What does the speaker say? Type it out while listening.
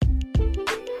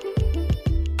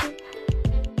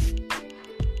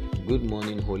Good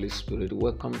morning, Holy Spirit.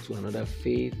 Welcome to another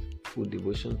faithful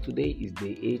devotion. Today is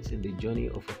day 8 in the journey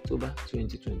of October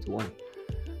 2021.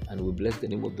 And we bless the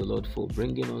name of the Lord for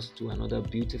bringing us to another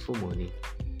beautiful morning.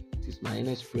 It is my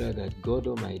earnest prayer that God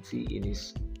Almighty, in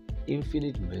His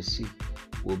infinite mercy,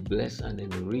 will bless and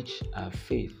enrich our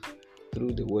faith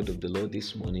through the word of the Lord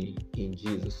this morning. In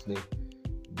Jesus' name,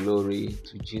 glory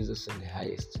to Jesus in the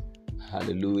highest.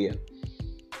 Hallelujah.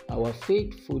 Our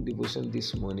faithful devotion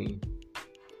this morning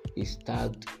is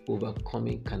tagged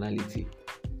Overcoming Carnality.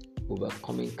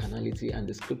 Overcoming Carnality, and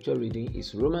the scripture reading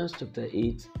is Romans chapter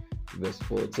 8 verse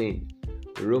 14.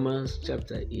 Romans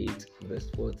chapter 8 verse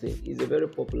 14 is a very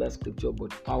popular scripture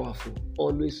but powerful,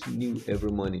 always new every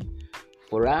morning.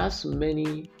 For as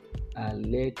many are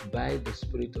led by the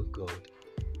Spirit of God,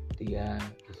 they are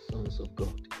the sons of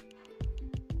God.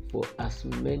 For as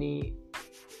many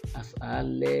as are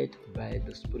led by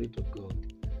the Spirit of God,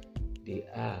 they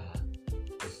are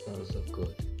the sons of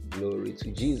God. Glory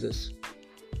to Jesus.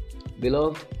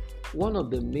 Beloved, one of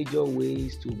the major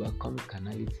ways to overcome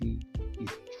carnality is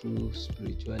through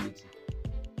spirituality.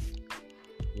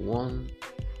 One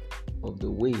of the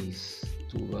ways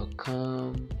to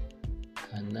overcome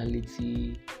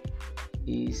carnality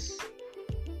is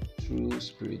through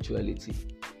spirituality.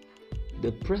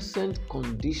 The present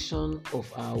condition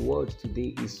of our world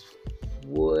today is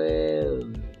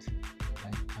fueled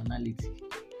by carnality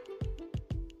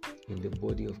in the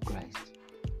body of Christ.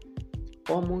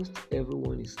 Almost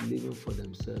everyone is living for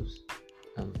themselves,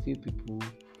 and few people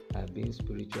are being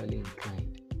spiritually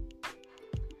inclined.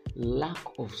 Lack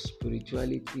of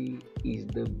spirituality is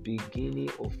the beginning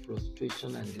of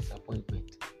frustration and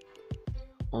disappointment.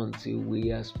 Until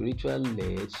we are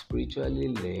spiritually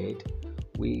led,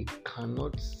 we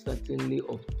cannot certainly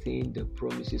obtain the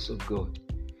promises of God.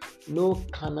 No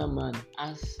carnal man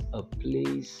has a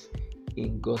place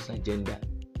in God's agenda.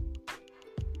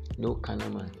 No carnal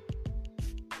man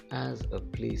has a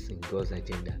place in God's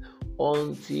agenda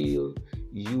until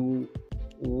you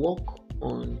work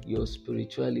on your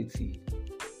spirituality.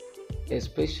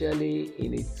 Especially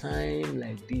in a time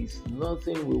like this,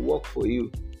 nothing will work for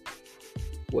you.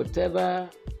 Whatever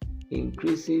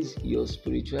increases your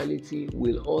spirituality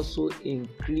will also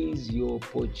increase your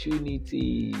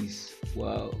opportunities.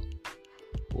 Wow,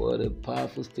 what a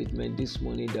powerful statement this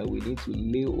morning that we need to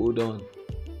lay hold on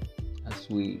as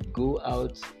we go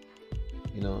out,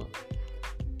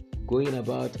 going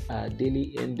about our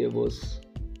daily endeavors.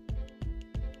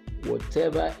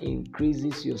 Whatever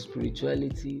increases your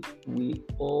spirituality will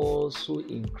also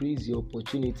increase your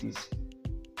opportunities.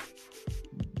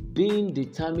 Being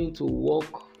determined to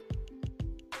walk,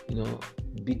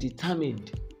 be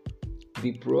determined,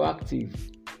 be proactive,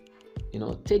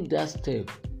 take that step.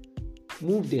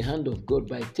 Move the hand of God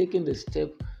by taking the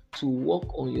step to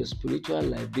work on your spiritual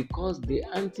life, because the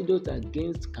antidote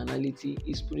against carnality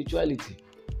is spirituality.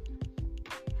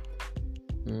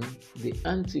 The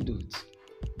antidote,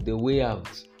 the way out,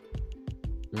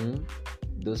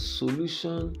 the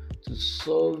solution to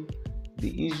solve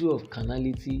the issue of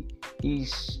carnality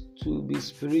is to be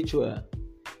spiritual.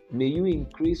 May you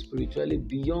increase spiritually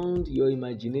beyond your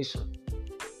imagination.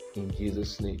 In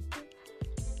Jesus' name.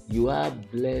 You are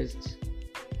blessed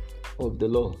of the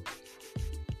Lord.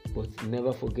 But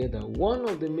never forget that one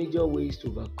of the major ways to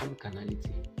overcome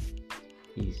carnality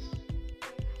is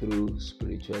through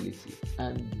spirituality.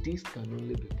 And this can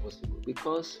only be possible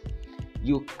because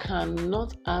you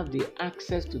cannot have the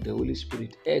access to the Holy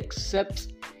Spirit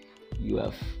except you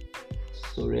have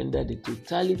surrendered the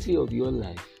totality of your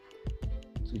life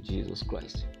to Jesus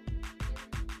Christ.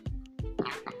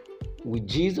 With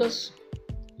Jesus,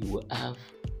 you will have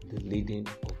the leading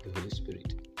of the Holy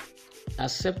Spirit.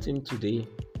 Accept Him today,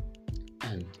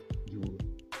 and you will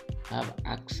have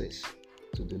access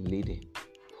to the leading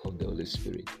of the Holy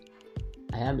Spirit.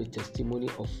 I am a testimony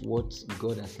of what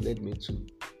God has led me to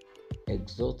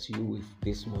exhort you with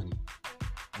this morning.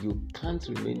 You can't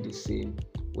remain the same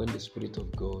when the Spirit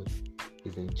of God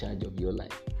is in charge of your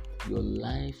life. Your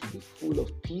life will be full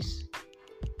of peace.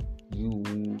 You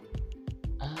will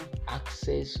have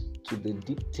access to the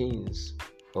deep things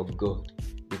of God,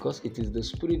 because it is the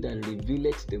Spirit that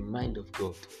reveals the mind of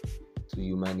God to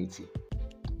humanity.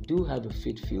 Do have a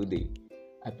faith-filled day.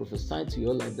 I prophesy to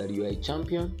your life that you are a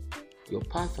champion. Your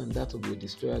path and that of your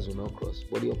destroyers will not cross,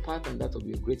 but your path and that of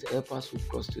your great helpers will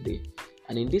cross today.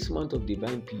 And in this month of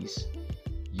divine peace,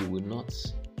 you will not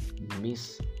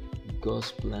miss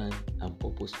God's plan and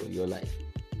purpose for your life.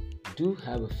 Do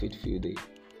have a faith-filled day,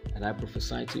 and I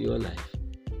prophesy to your life,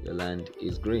 your land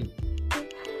is green.